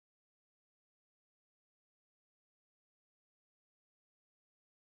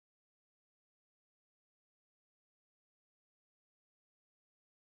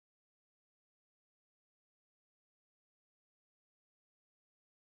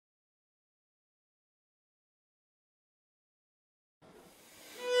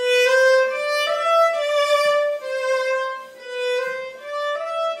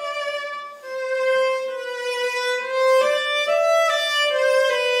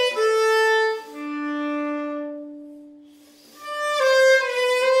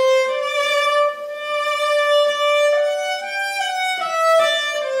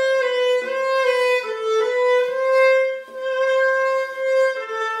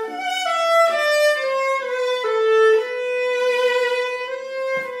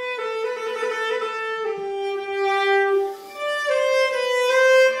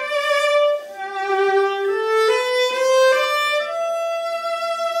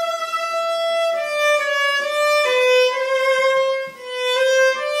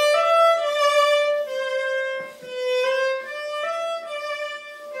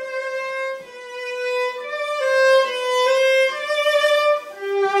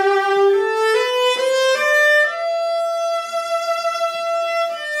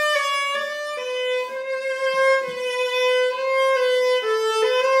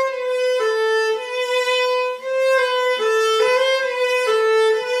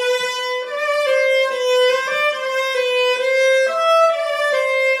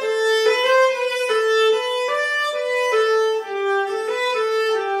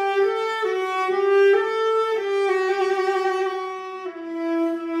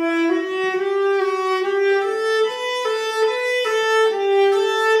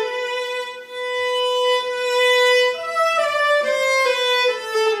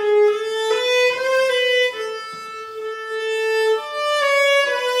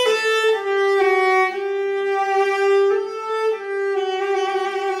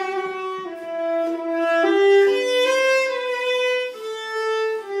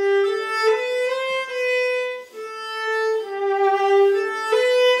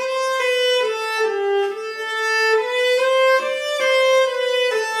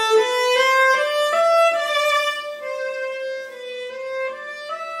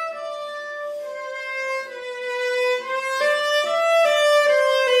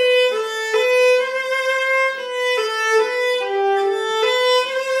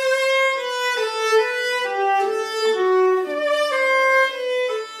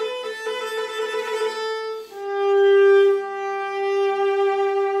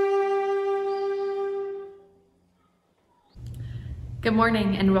Good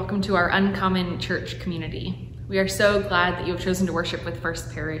morning and welcome to our Uncommon Church community. We are so glad that you have chosen to worship with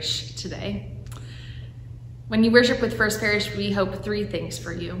First Parish today. When you worship with First Parish, we hope three things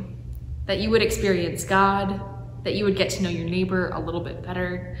for you: that you would experience God, that you would get to know your neighbor a little bit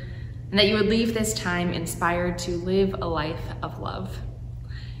better, and that you would leave this time inspired to live a life of love.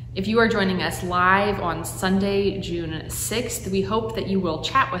 If you are joining us live on Sunday, June 6th, we hope that you will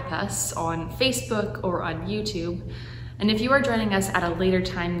chat with us on Facebook or on YouTube. And if you are joining us at a later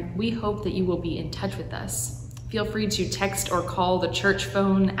time, we hope that you will be in touch with us. Feel free to text or call the church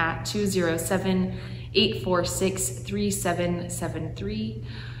phone at 207-846-3773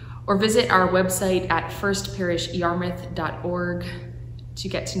 or visit our website at firstparishyarmouth.org to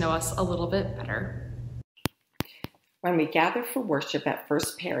get to know us a little bit better. When we gather for worship at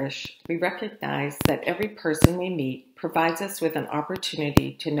First Parish, we recognize that every person we meet provides us with an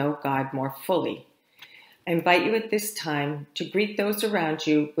opportunity to know God more fully. I invite you at this time to greet those around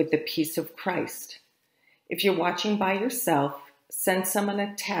you with the peace of Christ. If you're watching by yourself, send someone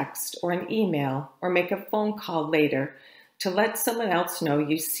a text or an email or make a phone call later to let someone else know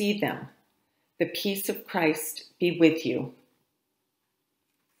you see them. The peace of Christ be with you.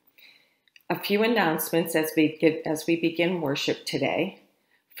 A few announcements as we begin worship today.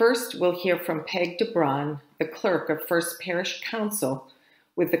 First, we'll hear from Peg DeBron, the clerk of First Parish Council,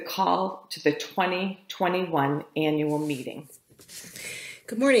 with the call to the 2021 annual meeting.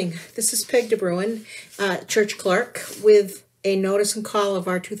 Good morning. This is Peg DeBruin, church clerk, with a notice and call of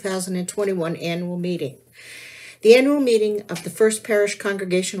our 2021 annual meeting. The annual meeting of the First Parish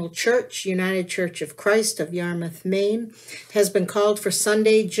Congregational Church, United Church of Christ of Yarmouth, Maine, has been called for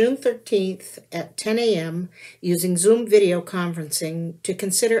Sunday, June 13th at 10 a.m. using Zoom video conferencing to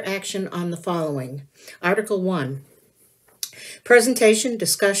consider action on the following. Article 1. Presentation,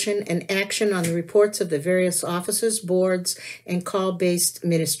 discussion, and action on the reports of the various offices, boards, and call-based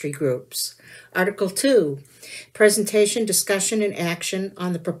ministry groups. Article 2, presentation, discussion, and action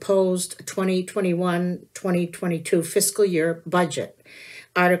on the proposed 2021-2022 fiscal year budget.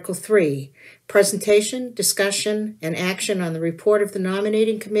 Article 3, presentation, discussion, and action on the report of the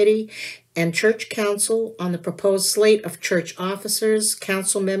nominating committee and church council on the proposed slate of church officers,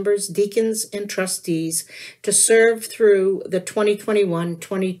 council members, deacons, and trustees to serve through the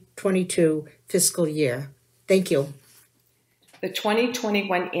 2021-2022 fiscal year. Thank you. The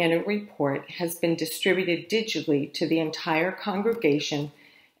 2021 annual report has been distributed digitally to the entire congregation,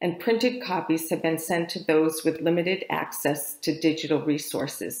 and printed copies have been sent to those with limited access to digital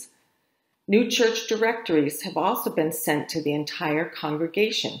resources. New church directories have also been sent to the entire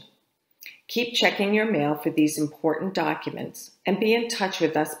congregation. Keep checking your mail for these important documents and be in touch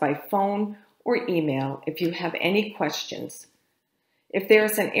with us by phone or email if you have any questions. If there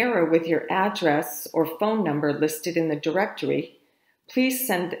is an error with your address or phone number listed in the directory, please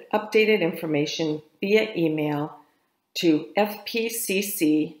send updated information via email to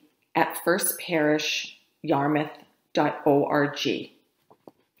fpcc@firstparishyarmouth.org.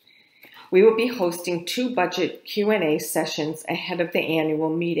 We will be hosting 2 budget Q&A sessions ahead of the annual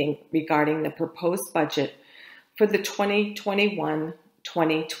meeting regarding the proposed budget for the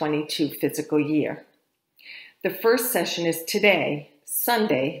 2021-2022 fiscal year. The first session is today,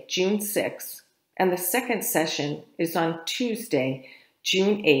 Sunday, June 6th, and the second session is on Tuesday,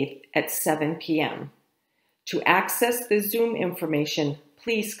 June 8th at 7 p.m. To access the Zoom information,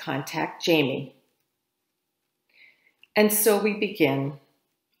 please contact Jamie. And so we begin.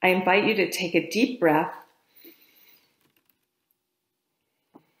 I invite you to take a deep breath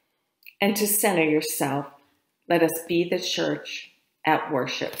and to center yourself. Let us be the church at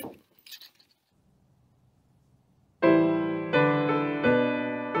worship.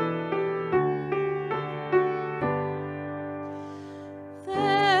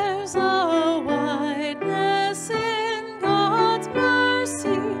 There's a wideness in God's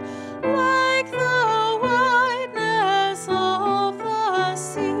mercy, like the wideness of the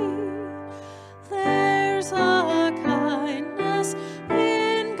sea. There's a kindness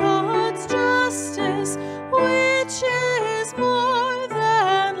in God's justice, which is more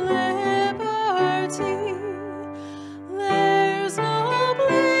than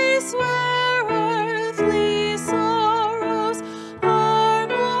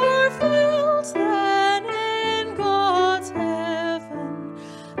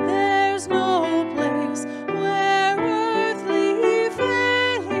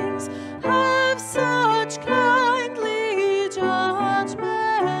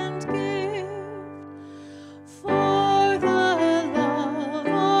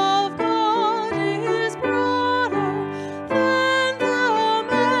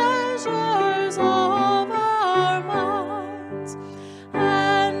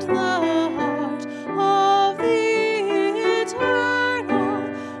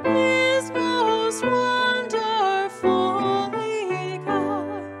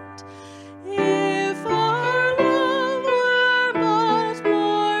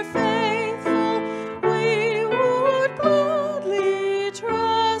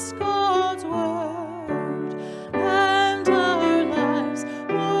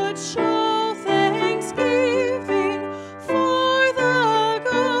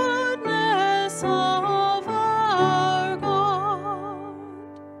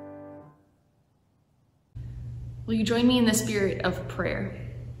join me in the spirit of prayer.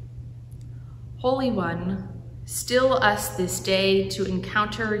 Holy One, still us this day to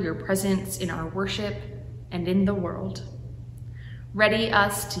encounter your presence in our worship and in the world. Ready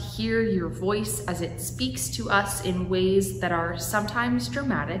us to hear your voice as it speaks to us in ways that are sometimes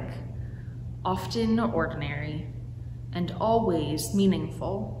dramatic, often ordinary, and always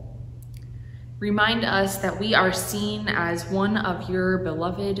meaningful. Remind us that we are seen as one of your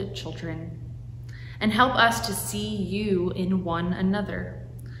beloved children, and help us to see you in one another,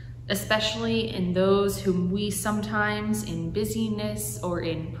 especially in those whom we sometimes in busyness or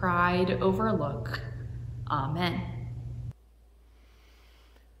in pride overlook. Amen.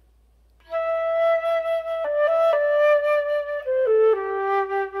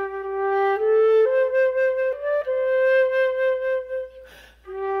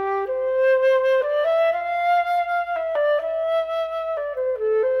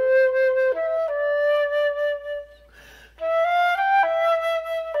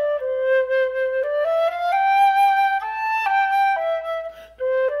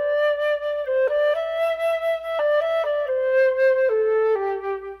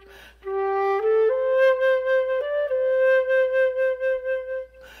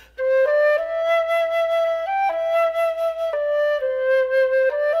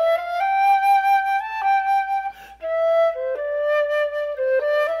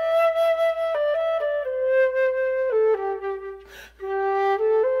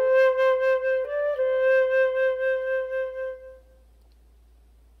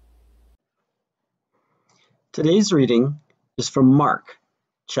 Today's reading is from Mark,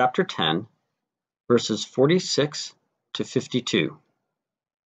 chapter 10, verses 46 to 52.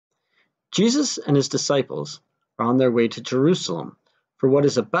 Jesus and his disciples are on their way to Jerusalem for what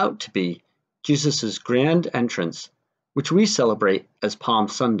is about to be Jesus' grand entrance, which we celebrate as Palm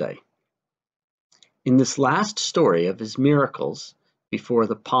Sunday. In this last story of his miracles before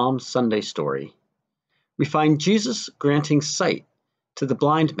the Palm Sunday story, we find Jesus granting sight to the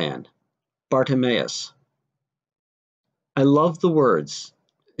blind man, Bartimaeus. I love the words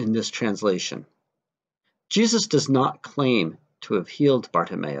in this translation. Jesus does not claim to have healed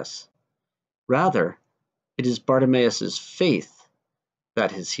Bartimaeus. Rather, it is Bartimaeus' faith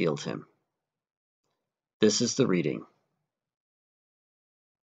that has healed him. This is the reading.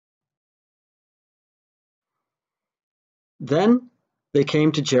 Then they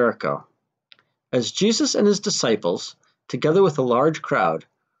came to Jericho. As Jesus and his disciples, together with a large crowd,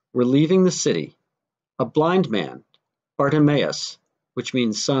 were leaving the city, a blind man, Bartimaeus, which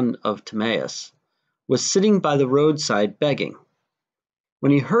means son of Timaeus, was sitting by the roadside begging.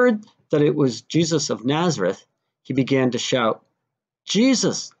 When he heard that it was Jesus of Nazareth, he began to shout,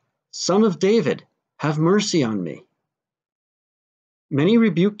 "Jesus, Son of David, have mercy on me." Many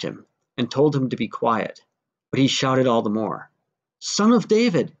rebuked him and told him to be quiet, but he shouted all the more, "Son of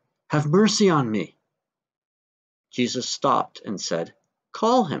David, have mercy on me." Jesus stopped and said,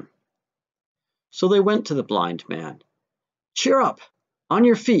 "Call him." So they went to the blind man. "Cheer up, on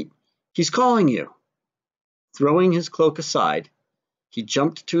your feet, he's calling you." Throwing his cloak aside, he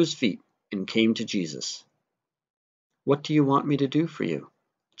jumped to his feet and came to Jesus. "What do you want me to do for you?"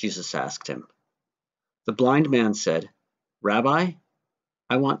 Jesus asked him. The blind man said, "Rabbi,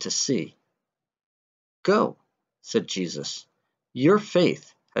 I want to see." "Go," said Jesus. "Your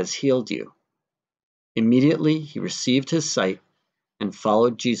faith has healed you." Immediately he received his sight and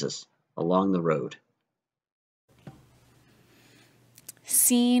followed Jesus along the road.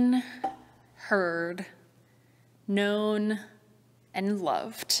 Seen, heard, known, and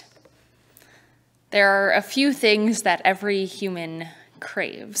loved. There are a few things that every human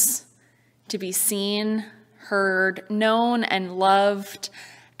craves: to be seen, heard, known, and loved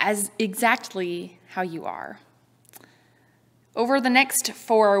as exactly how you are. Over the next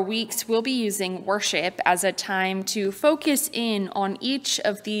 4 weeks, we'll be using worship as a time to focus in on each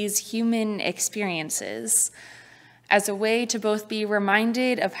of these human experiences, as a way to both be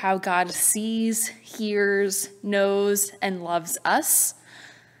reminded of how God sees, hears, knows, and loves us,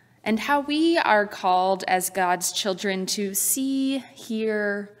 and how we are called as God's children to see,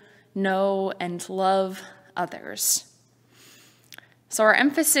 hear, know, and love others. So our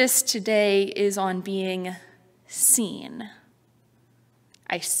emphasis today is on being seen.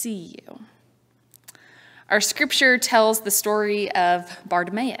 I see you. Our scripture tells the story of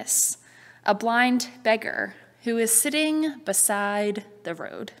Bartimaeus, a blind beggar who is sitting beside the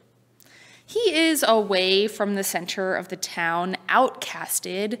road. He is away from the center of the town,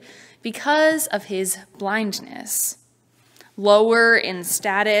 outcasted because of his blindness, lower in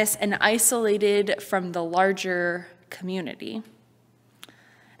status and isolated from the larger community.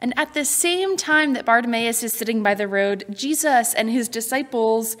 And at the same time that Bartimaeus is sitting by the road, Jesus and his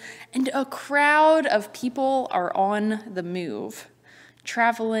disciples and a crowd of people are on the move,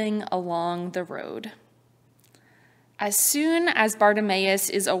 traveling along the road. As soon as Bartimaeus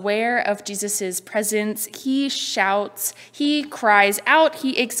is aware of Jesus' presence, he shouts, he cries out,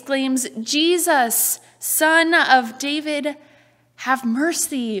 he exclaims, "Jesus, Son of David, have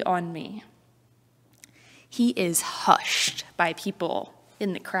mercy on me." He is hushed by people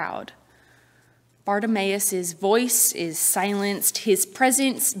in the crowd. Bartimaeus' voice is silenced, his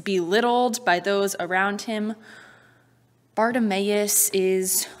presence belittled by those around him. Bartimaeus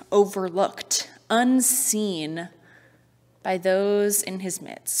is overlooked, unseen by those in his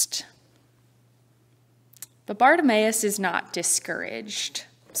midst. But Bartimaeus is not discouraged,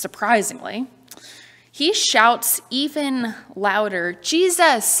 surprisingly. He shouts even louder,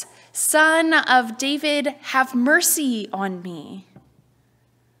 "Jesus, Son of David, have mercy on me."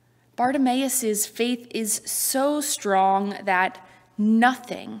 Bartimaeus' faith is so strong that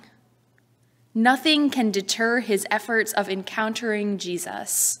nothing can deter his efforts of encountering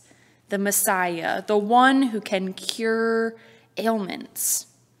Jesus, the Messiah, the one who can cure ailments.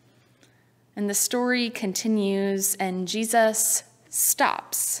 And the story continues, and Jesus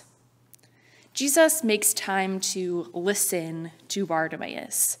stops. Jesus makes time to listen to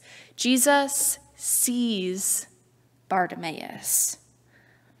Bartimaeus. Jesus sees Bartimaeus.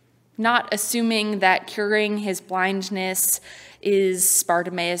 Not assuming that curing his blindness is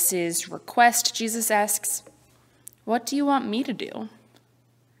Bartimaeus' request, Jesus asks, "What do you want me to do?"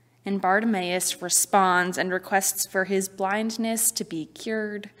 And Bartimaeus responds and requests for his blindness to be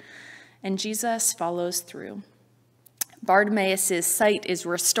cured, and Jesus follows through. Bartimaeus' sight is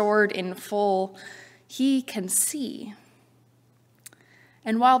restored in full. He can see.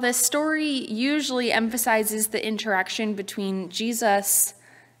 And while this story usually emphasizes the interaction between Jesus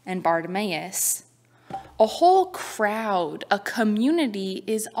and Bartimaeus, a whole crowd, a community,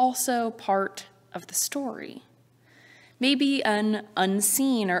 is also part of the story. Maybe an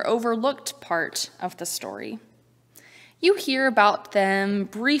unseen or overlooked part of the story. You hear about them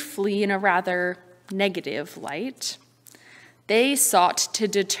briefly in a rather negative light. They sought to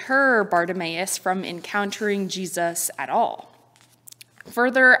deter Bartimaeus from encountering Jesus at all,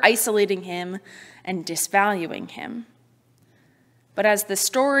 further isolating him and disvaluing him. But as the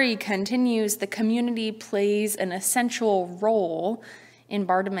story continues, the community plays an essential role in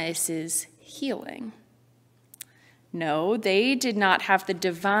Bartimaeus' healing. No, they did not have the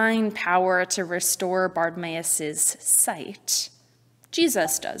divine power to restore Bartimaeus' sight.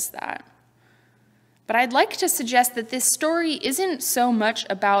 Jesus does that. But I'd like to suggest that this story isn't so much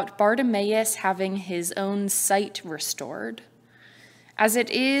about Bartimaeus having his own sight restored, as it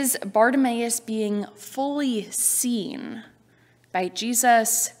is Bartimaeus being fully seen by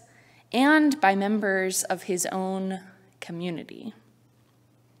Jesus and by members of his own community.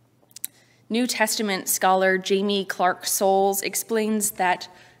 New Testament scholar Jamie Clark Soules explains that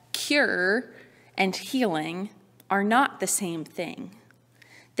cure and healing are not the same thing.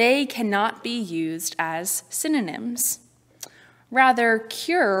 They cannot be used as synonyms. Rather,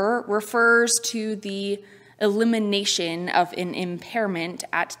 cure refers to the elimination of an impairment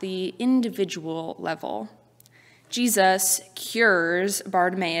at the individual level. Jesus cures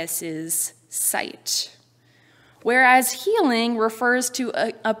Bartimaeus' sight, whereas healing refers to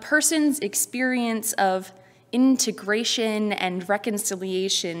a person's experience of integration and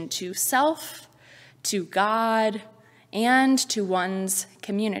reconciliation to self, to God, and to one's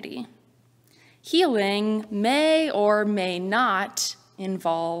community. Healing may or may not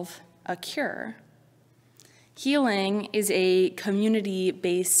involve a cure. Healing is a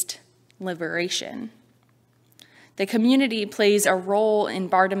community-based liberation. The community plays a role in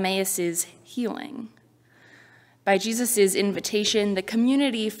Bartimaeus' healing. By Jesus' invitation, the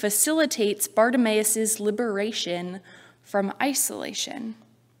community facilitates Bartimaeus' liberation from isolation.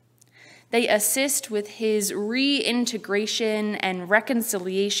 They assist with his reintegration and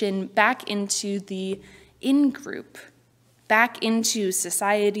reconciliation back into the in-group, back into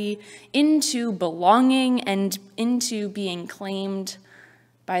society, into belonging, and into being claimed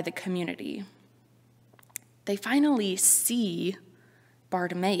by the community. They finally see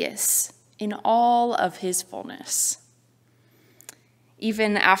Bartimaeus in all of his fullness.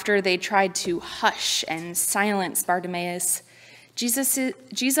 Even after they tried to hush and silence Bartimaeus,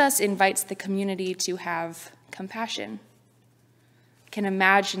 Jesus invites the community to have compassion. I can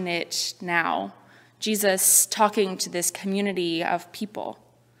imagine it now, Jesus talking to this community of people.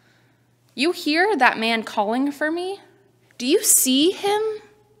 "You hear that man calling for me? Do you see him?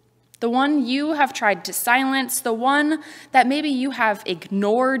 the one you have tried to silence, the one that maybe you have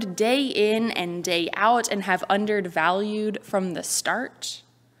ignored day in and day out and have undervalued from the start.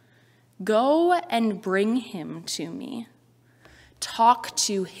 Go and bring him to me. Talk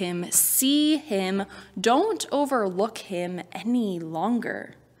to him, see him, don't overlook him any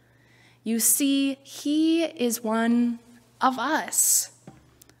longer. You see, he is one of us,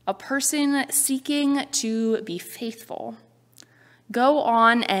 a person seeking to be faithful. Go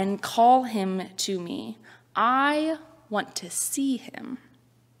on and call him to me. I want to see him.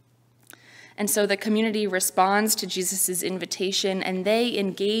 And so the community responds to Jesus' invitation, and they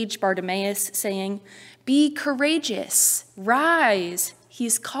engage Bartimaeus, saying, "Be courageous, rise,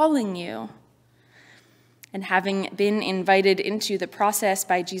 he's calling you." And having been invited into the process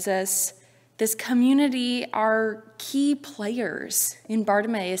by Jesus, this community are key players in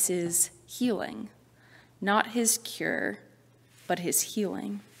Bartimaeus' healing, not his cure, but his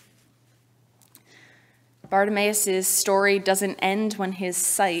healing. Bartimaeus' story doesn't end when his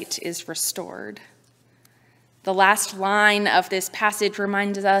sight is restored. The last line of this passage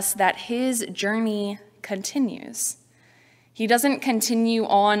reminds us that his journey continues. He doesn't continue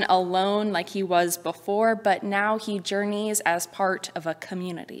on alone like he was before, but now he journeys as part of a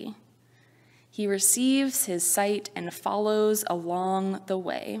community. He receives his sight and follows along the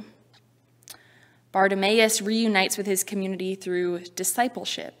way. Bartimaeus reunites with his community through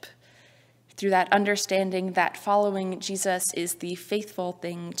discipleship, through that understanding that following Jesus is the faithful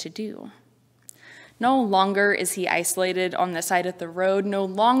thing to do. No longer is he isolated on the side of the road. No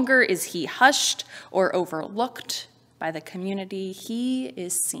longer is he hushed or overlooked by the community. He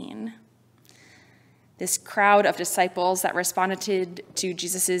is seen. This crowd of disciples that responded to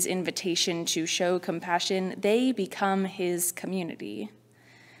Jesus' invitation to show compassion, they become his community.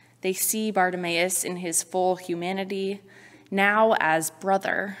 They see Bartimaeus in his full humanity, now as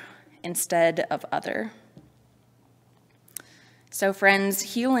brother instead of other. So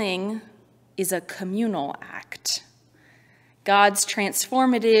friends, healing is a communal act. God's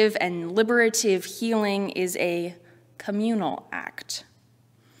transformative and liberative healing is a communal act.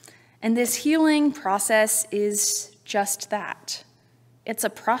 And this healing process is just that. It's a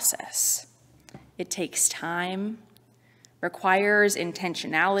process. It takes time, requires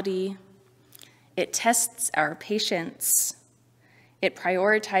intentionality. It tests our patience. It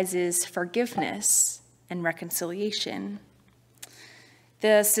prioritizes forgiveness and reconciliation.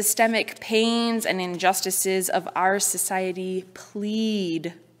 The systemic pains and injustices of our society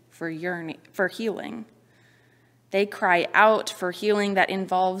plead for healing. They cry out for healing that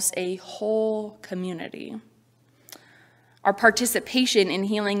involves a whole community. Our participation in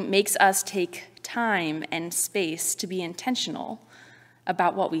healing makes us take time and space to be intentional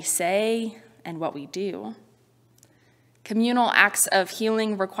about what we say and what we do. Communal acts of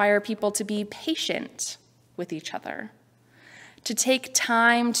healing require people to be patient with each other, to take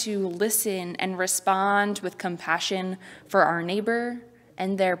time to listen and respond with compassion for our neighbor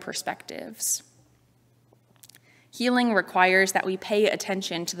and their perspectives. Healing requires that we pay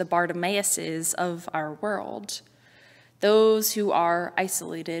attention to the Bartimaeuses of our world, those who are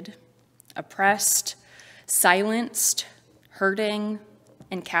isolated, oppressed, silenced, hurting,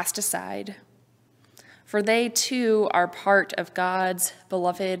 and cast aside. For they too are part of God's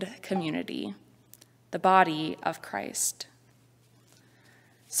beloved community, the body of Christ.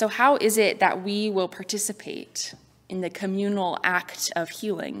 So how is it that we will participate in the communal act of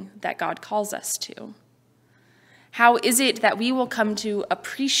healing that God calls us to? How is it that we will come to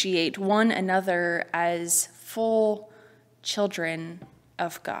appreciate one another as full children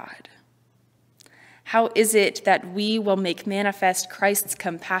of God? How is it that we will make manifest Christ's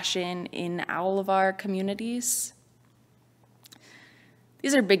compassion in all of our communities?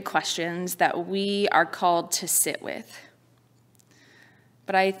 These are big questions that we are called to sit with.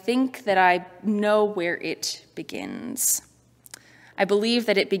 But I think that I know where it begins. I believe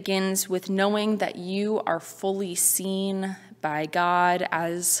that it begins with knowing that you are fully seen by God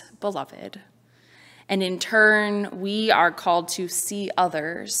as beloved. And in turn, we are called to see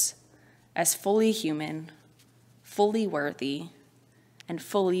others as fully human, fully worthy, and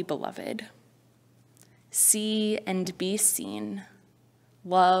fully beloved. See and be seen,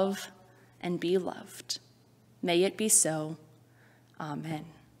 love and be loved. May it be so. Amen.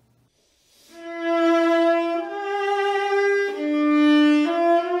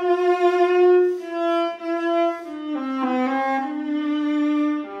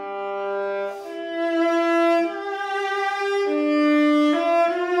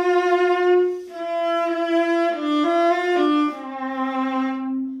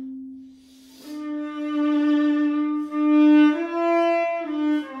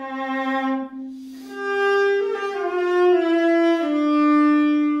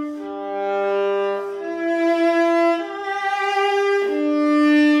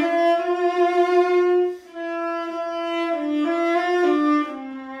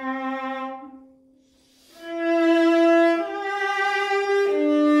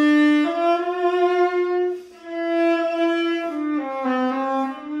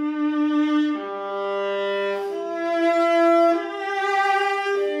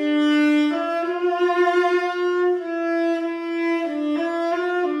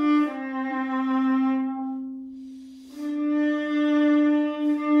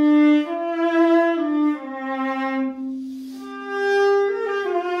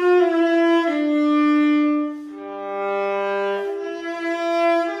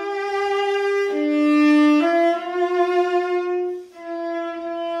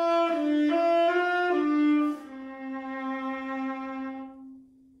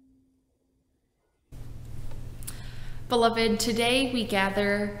 Beloved, today we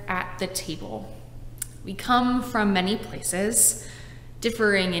gather at the table. We come from many places,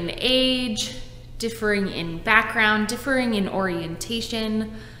 differing in age, differing in background, differing in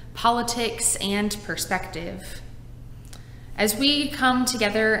orientation, politics, and perspective. As we come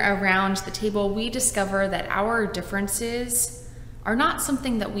together around the table, we discover that our differences are not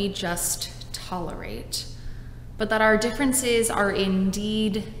something that we just tolerate, but that our differences are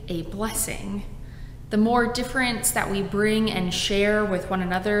indeed a blessing. The more difference that we bring and share with one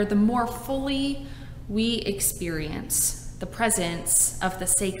another, the more fully we experience the presence of the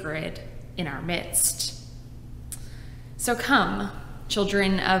sacred in our midst. So come,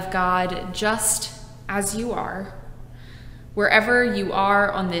 children of God, just as you are. Wherever you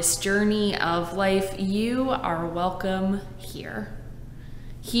are on this journey of life, you are welcome here.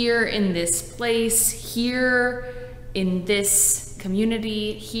 Here in this place, here in this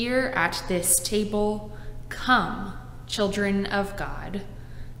community, here at this table. Come, children of God,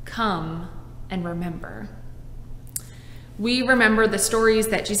 come and remember. We remember the stories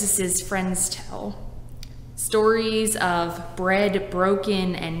that Jesus' friends tell. Stories of bread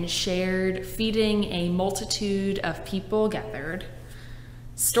broken and shared, feeding a multitude of people gathered.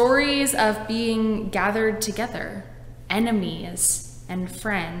 Stories of being gathered together, enemies and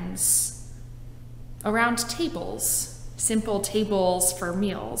friends, around tables, simple tables for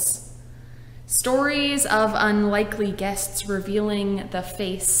meals. Stories of unlikely guests revealing the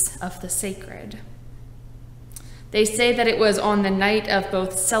face of the sacred. They say that it was on the night of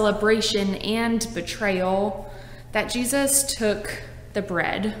both celebration and betrayal that Jesus took the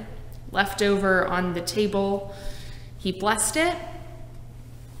bread left over on the table. He blessed it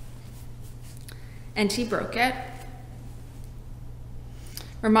and he broke it,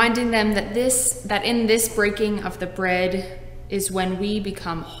 reminding them that in this breaking of the bread is when we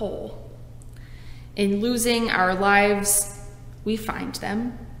become whole. In losing our lives, we find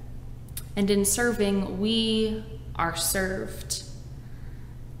them, and in serving, we are served.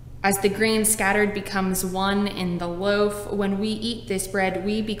 As the grain scattered becomes one in the loaf, when we eat this bread,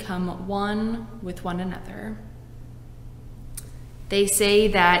 we become one with one another. They say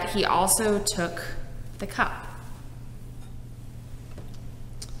that he also took the cup.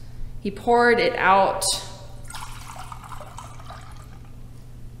 He poured it out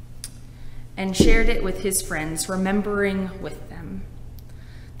and shared it with his friends, remembering with them.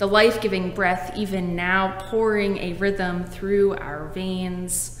 The life-giving breath even now pouring a rhythm through our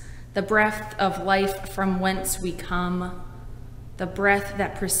veins, the breath of life from whence we come, the breath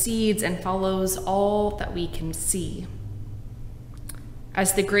that precedes and follows all that we can see.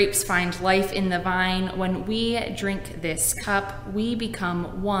 As the grapes find life in the vine, when we drink this cup, we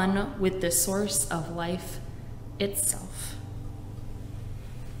become one with the source of life itself.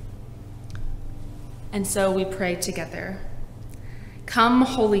 And so we pray together. Come,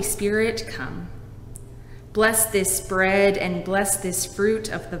 Holy Spirit, come. Bless this bread and bless this fruit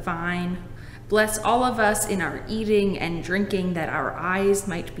of the vine. Bless all of us in our eating and drinking, that our eyes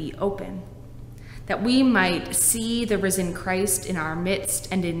might be open, that we might see the risen Christ in our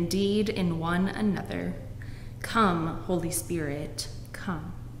midst and indeed in one another. Come, Holy Spirit,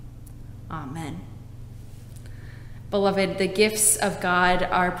 come. Amen. Beloved, the gifts of God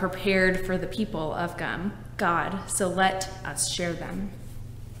are prepared for the people of God, so let us share them.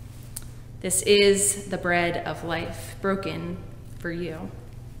 This is the bread of life, broken for you.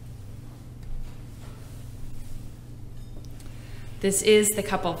 This is the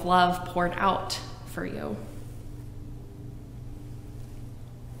cup of love poured out for you.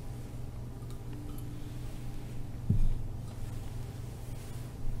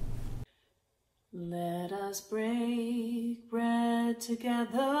 Let us break bread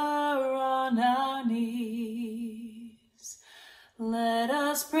together on our knees. Let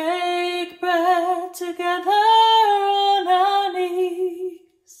us break bread together on our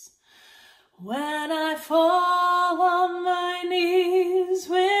knees. When I fall on my knees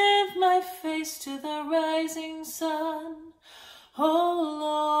with my face to the rising sun,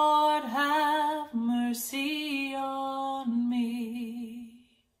 oh Lord, have mercy on me.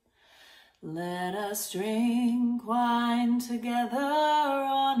 Let us drink wine together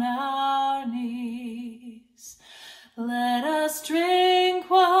on our knees. Let us drink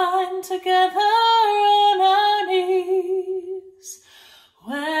wine together on our knees.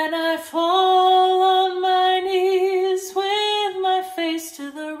 When I fall on my knees with my face to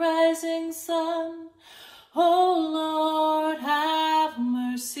the rising sun, oh Lord, have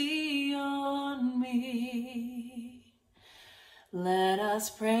mercy on me. Let us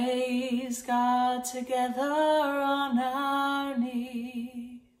praise God together on our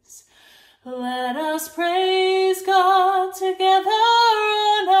knees. Let us praise God together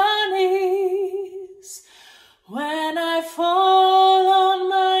on our knees. When I fall on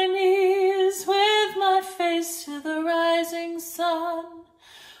my knees with my face to the rising sun,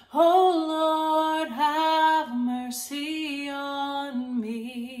 oh Lord, have mercy on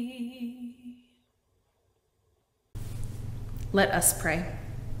me. Let us pray.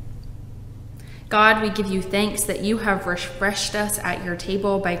 God, we give you thanks that you have refreshed us at your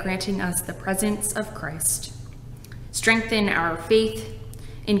table by granting us the presence of Christ. Strengthen our faith,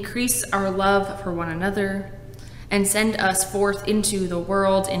 increase our love for one another, and send us forth into the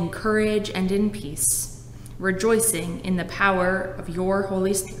world in courage and in peace, rejoicing in the power of your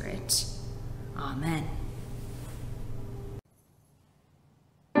Holy Spirit. Amen.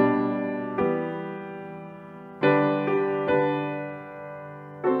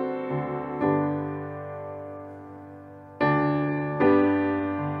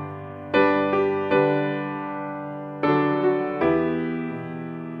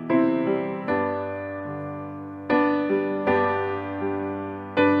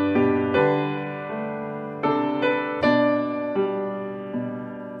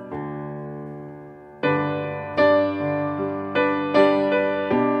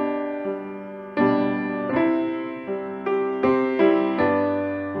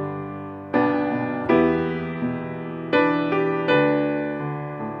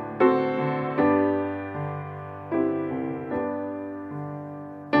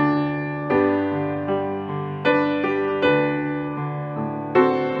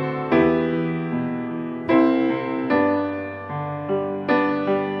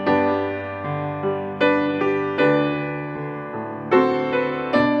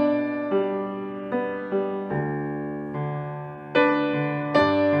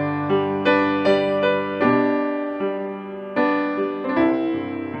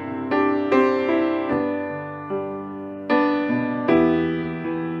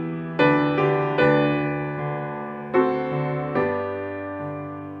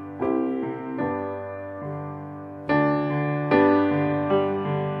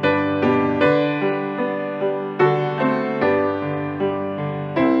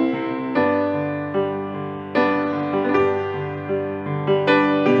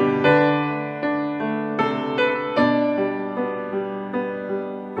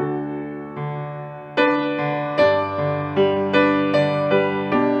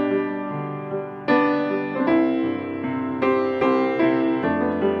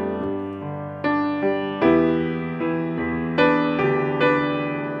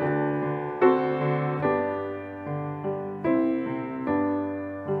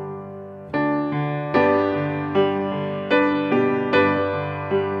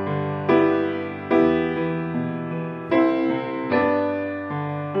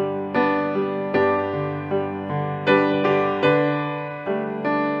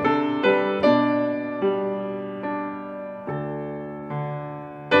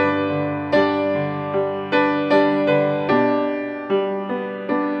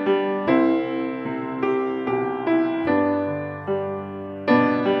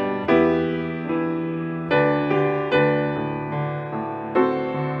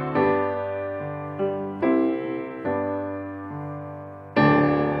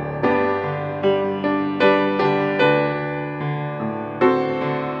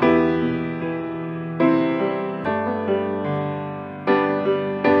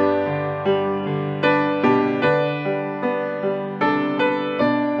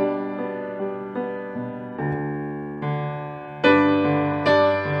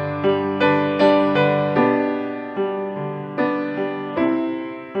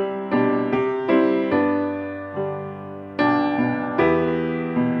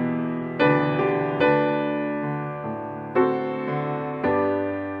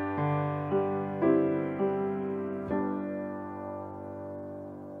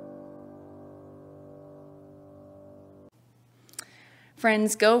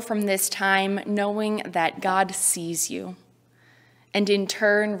 Friends, go from this time knowing that God sees you, and in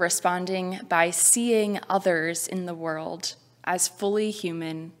turn responding by seeing others in the world as fully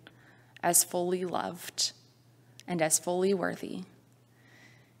human, as fully loved, and as fully worthy.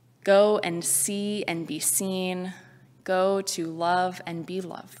 Go and see and be seen. Go to love and be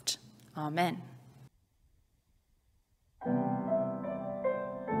loved. Amen.